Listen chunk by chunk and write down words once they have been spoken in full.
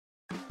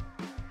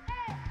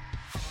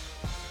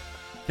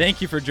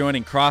Thank you for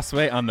joining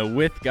Crossway on the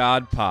With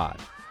God pod.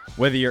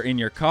 Whether you're in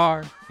your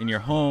car, in your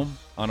home,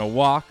 on a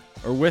walk,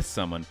 or with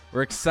someone,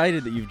 we're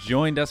excited that you've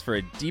joined us for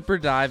a deeper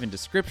dive into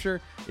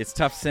Scripture, its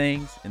tough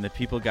sayings, and the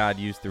people God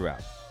used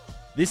throughout.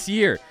 This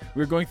year,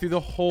 we're going through the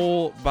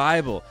whole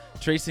Bible,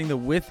 tracing the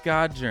With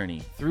God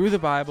journey through the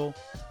Bible,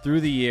 through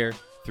the year,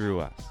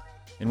 through us.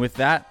 And with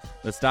that,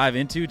 let's dive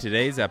into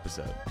today's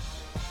episode.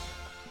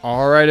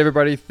 All right,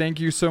 everybody. Thank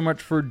you so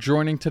much for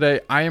joining today.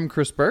 I am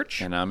Chris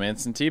Birch. And I'm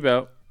Anson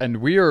Tebow. And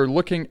we are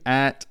looking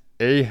at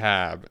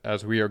Ahab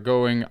as we are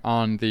going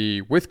on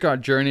the With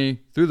God journey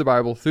through the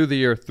Bible, through the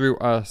year, through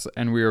us.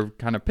 And we are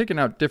kind of picking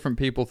out different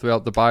people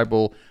throughout the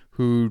Bible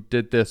who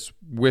did this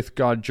with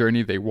God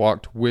journey. They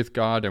walked with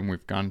God, and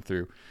we've gone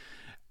through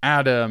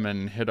Adam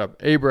and hit up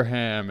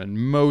Abraham and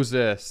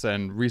Moses.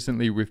 And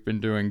recently we've been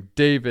doing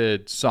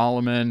David,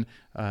 Solomon.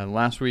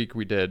 Last week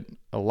we did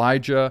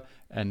Elijah.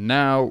 And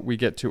now we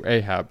get to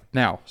Ahab.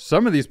 Now,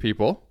 some of these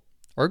people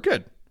are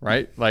good,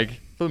 right? Like,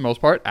 for the most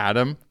part,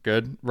 Adam,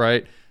 good,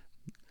 right?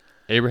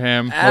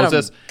 Abraham,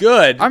 Moses,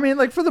 good. I mean,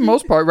 like, for the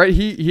most part, right?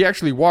 He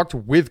actually walked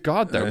with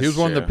God, though. That's He was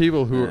one of the true.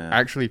 people who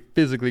actually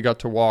physically got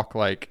to walk,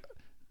 like,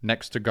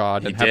 next to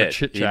God and have a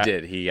chit-chat. He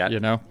did. He got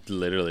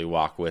literally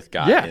walk with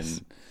God.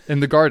 Yes, in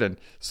the garden.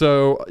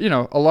 So,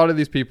 a lot of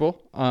these people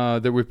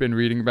that we've been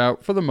reading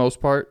about, for the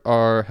most part,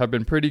 have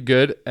been pretty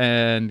good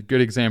and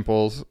good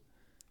examples.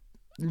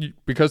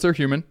 Because they're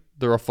human,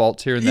 there are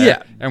faults here and there,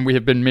 Yeah. and we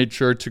have been made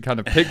sure to kind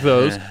of pick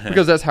those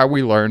because that's how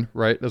we learn,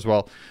 right, as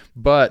well.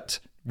 But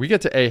we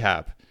get to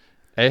Ahab.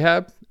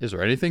 Ahab, is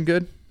there anything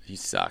good? He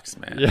sucks,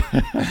 man.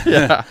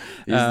 Yeah.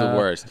 He's the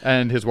worst.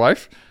 And his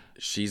wife?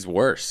 She's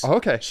worse. Oh,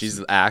 okay.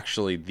 She's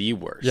actually the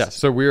worst. Yeah,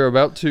 so we're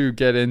about to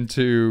get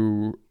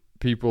into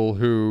people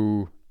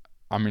who,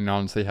 I mean,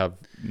 honestly have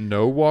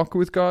no walk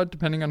with God,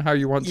 depending on how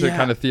you want to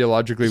kind of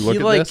theologically look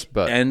at this.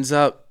 But ends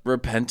up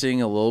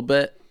repenting a little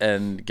bit,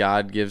 and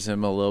God gives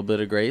him a little bit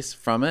of grace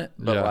from it.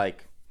 But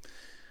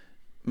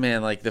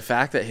the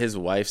fact that his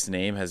wife's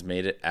name has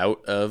made it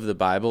out of the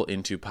Bible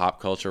into pop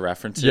culture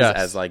references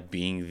as like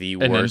being the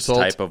An worst insult.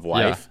 type of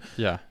wife.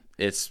 Yeah.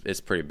 It's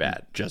pretty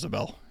bad.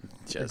 Jezebel.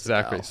 Jezebel.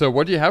 Exactly. So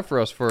what do you have for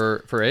us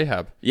for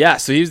Ahab? Yeah,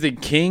 so he's the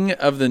king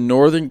of the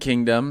northern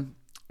kingdom,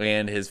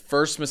 and his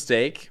first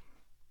mistake,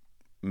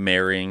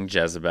 marrying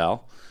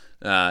Jezebel.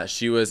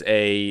 She was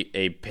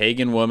a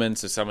pagan woman,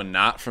 so someone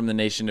not from the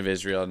nation of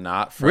Israel,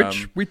 not from...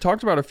 Which we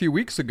talked about a few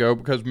weeks ago,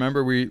 because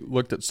remember we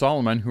looked at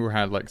Solomon, who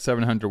had like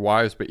 700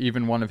 wives, but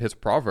even one of his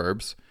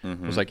proverbs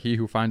was like, he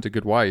who finds a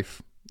good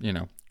wife,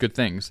 good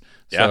things.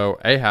 Yeah. So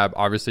Ahab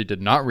obviously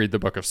did not read the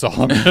book of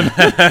Solomon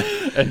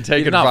and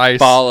take advice,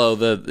 follow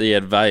the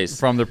advice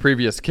from the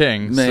previous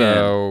king. Man.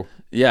 So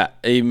yeah,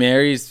 he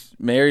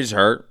marries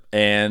her,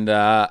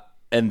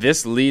 and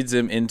this leads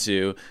him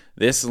into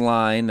this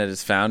line that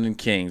is found in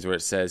Kings, where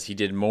it says he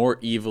did more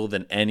evil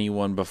than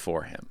anyone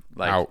before him.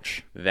 Like,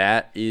 ouch.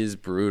 That is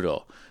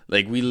brutal.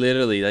 Like, we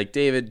literally, like,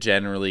 David,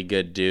 generally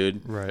good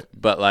dude, right?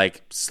 But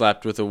like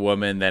slept with a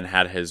woman, then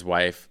had his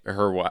wife,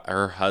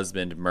 her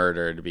husband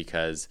murdered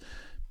because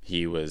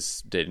he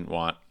didn't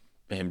want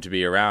him to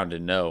be around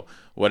and know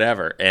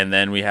whatever. And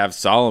then we have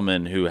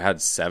Solomon, who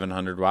had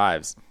 700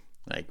 wives,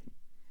 like,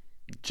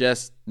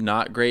 just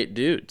not great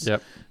dudes.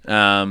 Yep.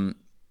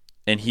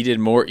 And he did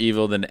more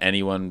evil than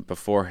anyone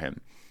before him.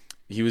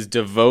 He was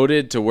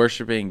devoted to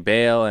worshiping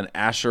Baal and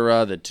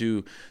Asherah, the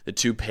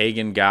two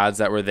pagan gods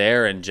that were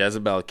there, and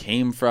Jezebel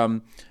came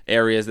from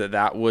areas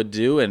that would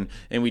do. And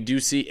we do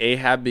see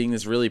Ahab being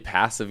this really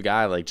passive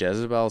guy. Like,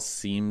 Jezebel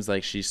seems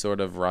like she sort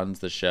of runs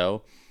the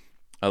show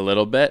a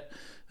little bit.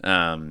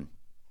 And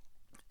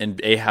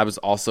Ahab is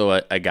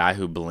also a guy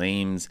who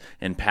blames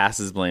and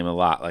passes blame a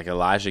lot. Like,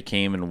 Elijah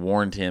came and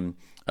warned him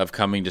of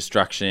coming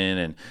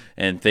destruction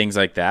and things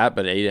like that,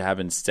 but Ahab,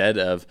 instead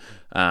of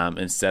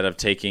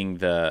taking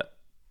the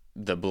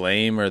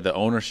blame or the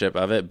ownership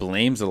of it,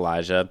 blames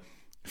Elijah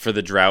for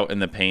the drought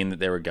and the pain that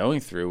they were going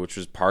through, which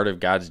was part of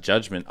God's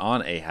judgment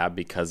on Ahab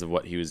because of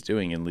what he was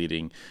doing and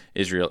leading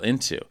Israel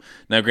into.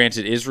 Now,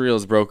 granted, Israel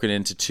is broken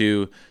into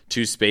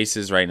two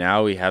spaces right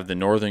now. We have the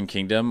northern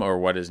kingdom, or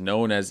what is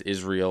known as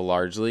Israel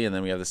largely, and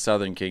then we have the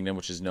southern kingdom,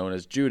 which is known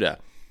as Judah.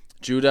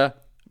 Judah,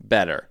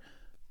 better.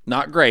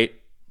 Not great,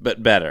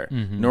 but better.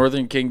 Mm-hmm.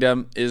 Northern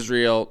kingdom,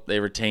 Israel,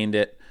 they retained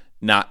it.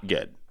 Not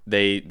good.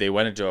 They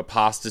went into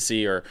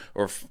apostasy or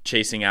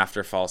chasing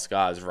after false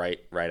gods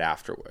right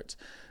afterwards.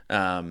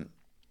 And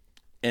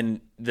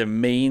the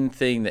main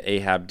thing that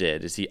Ahab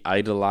did is he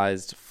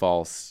idolized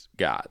false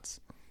gods.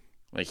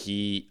 Like,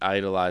 he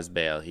idolized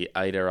Baal, he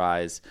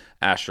idolized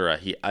Asherah,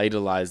 he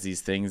idolized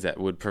these things that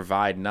would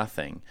provide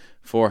nothing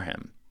for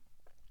him.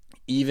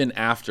 Even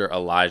after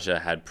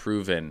Elijah had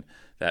proven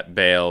that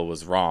Baal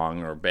was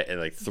wrong, or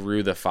like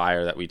through the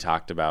fire that we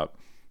talked about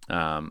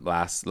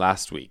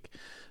last week.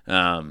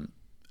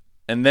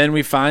 And then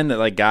we find that,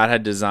 like, God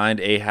had designed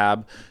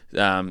Ahab.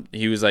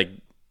 He was like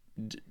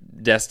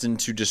destined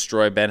to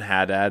destroy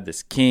Ben-Hadad,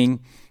 this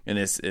king, and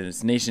this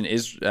nation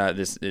is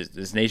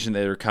this nation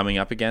that they're coming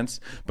up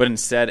against. But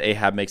instead,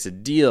 Ahab makes a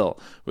deal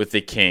with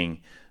the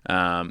king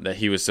that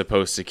he was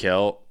supposed to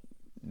kill,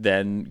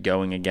 then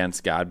going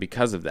against God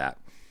because of that.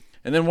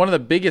 And then one of the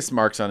biggest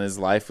marks on his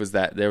life was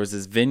that there was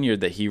this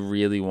vineyard that he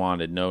really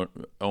wanted,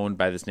 owned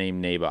by this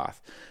named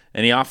Naboth.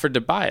 And he offered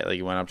to buy it. Like,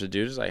 he went up to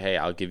dude, was like, hey,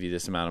 I'll give you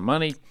this amount of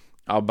money.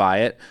 I'll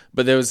buy it.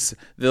 But there was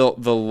the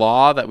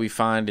law that we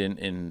find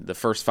in the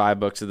first 5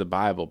 books of the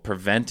Bible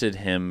prevented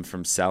him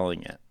from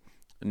selling it,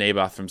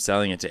 Naboth from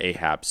selling it to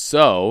Ahab.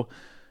 So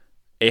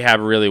Ahab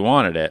really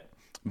wanted it.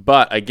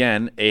 But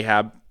again,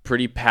 Ahab,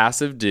 pretty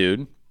passive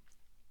dude.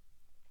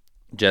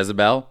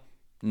 Jezebel,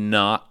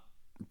 not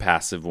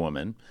passive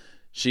woman.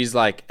 She's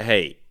like,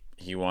 hey,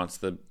 he wants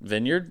the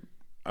vineyard?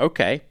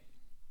 Okay,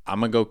 I'm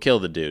going to go kill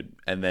the dude,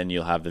 and then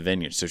you'll have the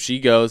vineyard. So she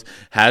goes,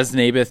 has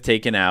Naboth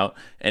taken out,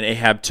 and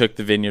Ahab took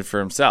the vineyard for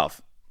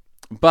himself.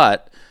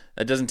 But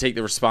that doesn't take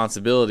the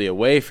responsibility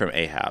away from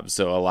Ahab.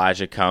 So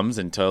Elijah comes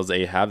and tells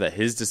Ahab that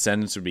his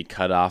descendants would be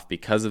cut off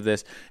because of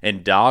this,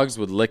 and dogs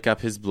would lick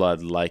up his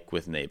blood like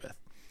with Naboth.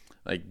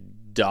 Like,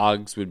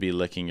 dogs would be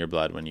licking your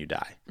blood when you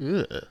die.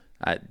 Ugh.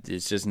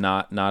 It's just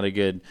not a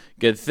good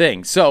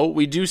thing. So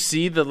we do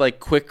see the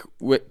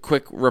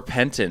quick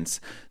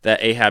repentance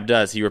that Ahab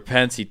does. He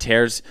repents. He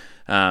tears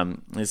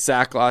his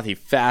sackcloth. He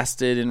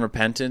fasted in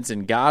repentance,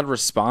 and God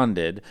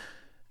responded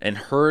and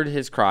heard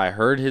his cry,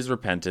 heard his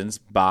repentance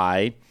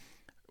by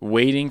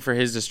waiting for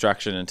his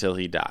destruction until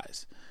he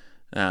dies.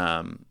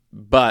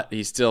 But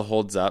he still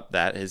holds up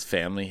that his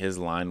family, his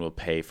line, will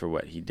pay for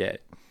what he did.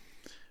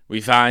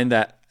 We find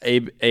that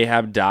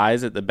Ahab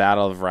dies at the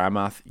Battle of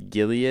Ramoth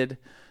Gilead.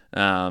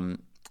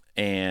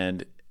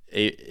 And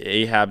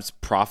Ahab's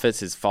prophets,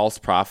 his false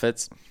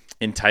prophets,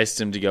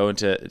 enticed him to go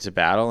into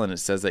battle, and it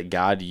says that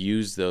God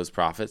used those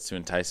prophets to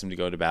entice him to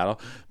go to battle.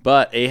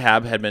 But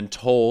Ahab had been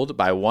told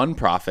by one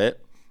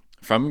prophet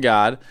from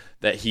God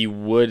that he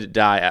would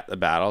die at the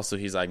battle, so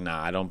he's like,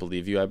 nah, I don't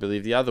believe you, I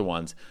believe the other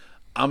ones.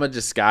 I'm going to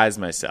disguise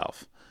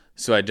myself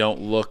so I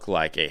don't look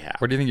like Ahab.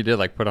 What do you think you did?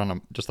 Like, put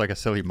on just like a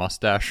silly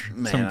mustache,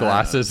 some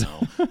glasses?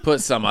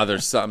 Put some I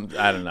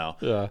don't know.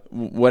 Yeah.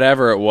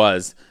 Whatever it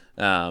was.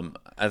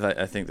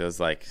 I think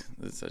there's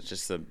it's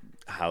just a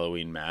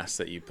Halloween mask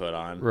that you put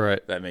on,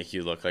 right, that make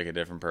you look like a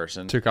different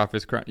person. Took off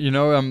his crown.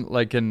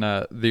 Like in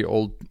the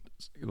old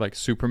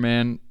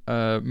Superman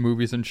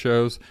movies and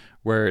shows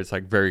where it's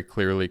like very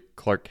clearly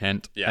Clark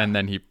Kent, and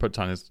then he puts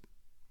on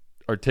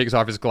takes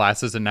off his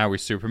glasses, and now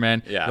he's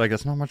Superman. Yeah, like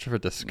that's not much of a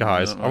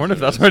disguise. I wonder if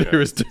that's what he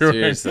was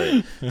doing.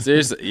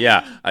 Seriously,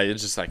 yeah.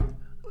 It's just like,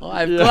 oh,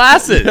 I have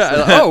glasses.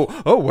 Yeah.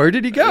 Oh, where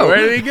did he go?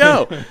 Where did he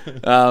go?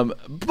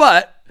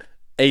 But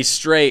a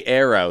stray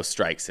arrow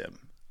strikes him.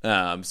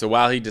 So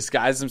while he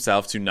disguised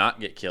himself to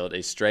not get killed,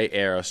 a stray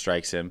arrow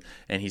strikes him,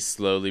 and he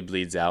slowly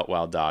bleeds out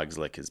while dogs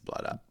lick his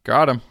blood up.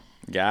 Got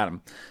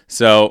him.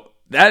 So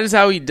that is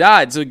how he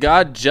died. So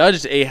God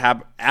judged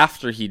Ahab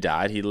after he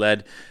died. He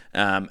led,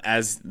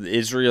 as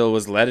Israel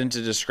was led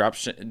into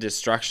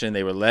destruction,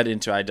 they were led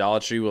into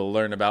idolatry. We'll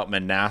learn about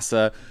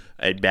Manasseh,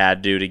 a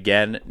bad dude,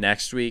 again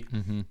next week.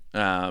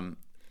 Mm-hmm.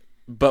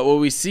 But what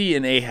we see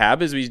in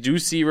Ahab is we do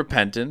see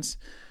repentance.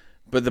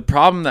 But the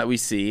problem that we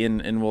see,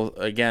 and we'll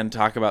again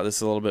talk about this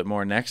a little bit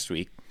more next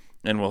week,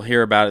 and we'll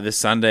hear about it this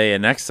Sunday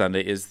and next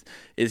Sunday, is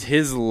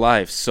his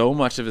life. So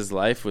much of his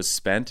life was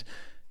spent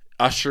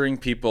ushering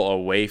people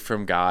away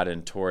from God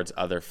and towards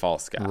other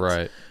false gods,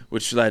 right?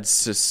 Which led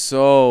to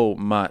so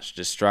much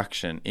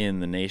destruction in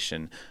the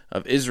nation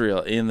of Israel,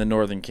 in the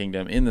northern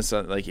kingdom, in the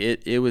south. Like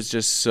it was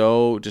just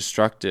so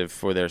destructive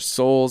for their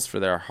souls,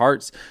 for their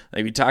hearts.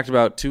 Like we talked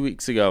about 2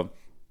 weeks ago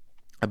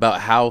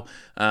about how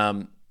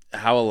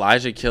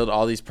Elijah killed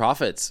all these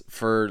prophets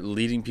for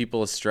leading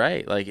people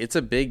astray. Like, it's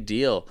a big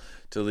deal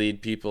to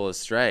lead people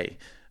astray.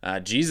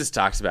 Jesus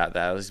talks about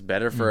that. It's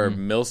better for a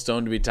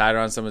millstone to be tied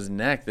around someone's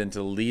neck than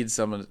to lead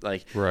someone.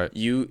 Like, right.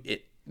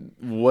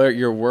 Where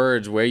your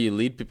words, where you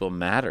lead people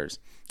matters.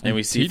 And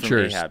we see from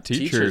Ahab,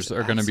 teachers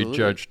are going to be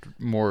judged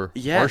more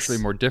harshly,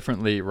 more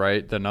differently,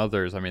 right, than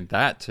others. I mean,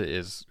 that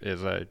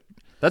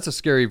that's a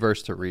scary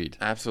verse to read.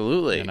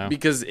 Absolutely.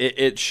 Because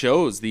it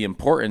shows the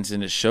importance,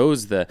 and it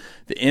shows the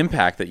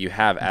impact that you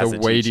have as a teacher.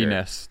 The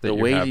weightiness that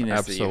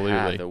you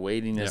have. The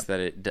weightiness that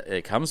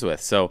it comes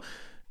with. So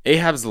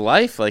Ahab's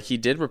life, like, he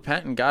did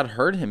repent, and God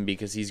heard him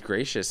because he's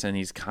gracious and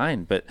he's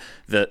kind, but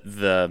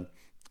the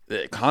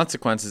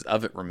consequences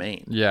of it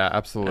remain. Yeah,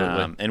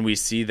 absolutely. And we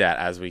see that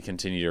as we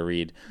continue to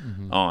read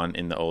on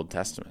in the Old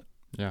Testament.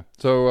 Yeah.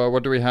 So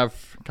what do we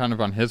have kind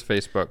of on his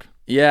Facebook?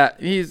 Yeah,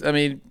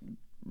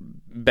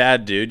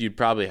 bad dude. You'd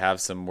probably have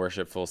some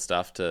worshipful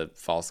stuff to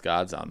false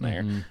gods on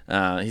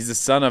there. He's the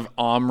son of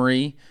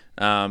Omri,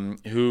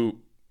 who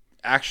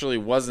actually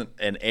wasn't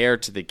an heir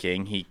to the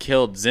king. He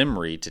killed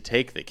Zimri to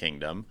take the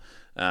kingdom.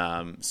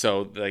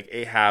 So like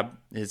Ahab,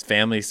 his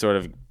family sort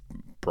of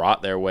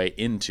brought their way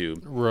into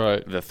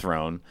the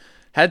throne.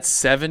 Had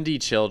 70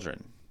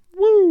 children.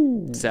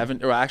 Woo!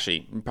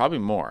 Actually, probably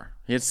more.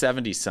 He had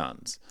 70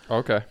 sons.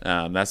 Okay.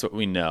 That's what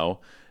we know.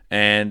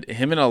 And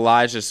him and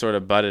Elijah sort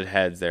of butted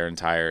heads their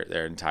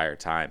entire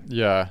time.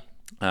 Yeah.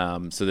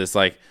 So this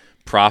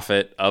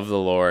prophet of the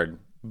Lord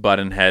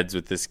butting heads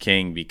with this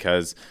king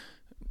because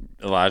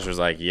Elijah was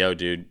like, yo,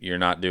 dude, you're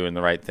not doing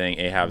the right thing.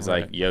 Ahab's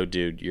Right. like, yo,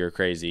 dude, you're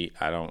crazy.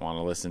 I don't want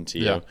to listen to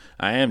you. Yeah.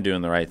 I am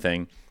doing the right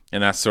thing.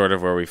 And that's sort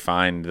of where we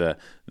find the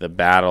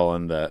battle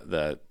and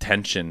the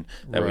tension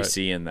that we Right.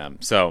 see in them.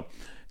 So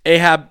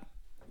Ahab,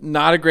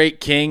 not a great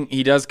king.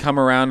 He does come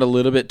around a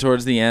little bit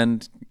towards the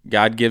end.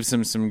 God gives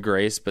him some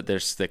grace, but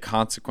there's the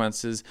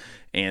consequences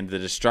and the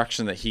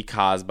destruction that he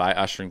caused by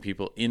ushering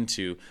people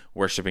into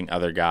worshiping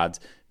other gods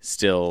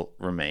still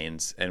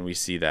remains. And we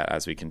see that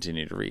as we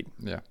continue to read.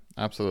 Yeah,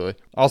 absolutely.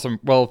 Awesome.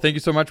 Well, thank you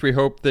so much. We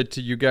hope that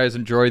you guys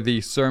enjoy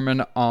the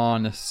sermon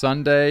on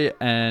Sunday,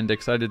 and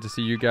excited to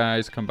see you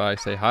guys come by,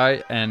 say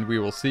hi, and we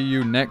will see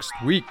you next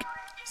week.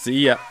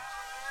 See ya.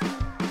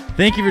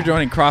 Thank you for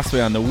joining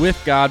Crossway on the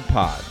With God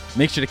pod.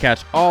 Make sure to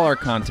catch all our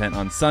content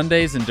on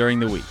Sundays and during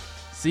the week.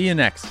 See you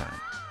next time.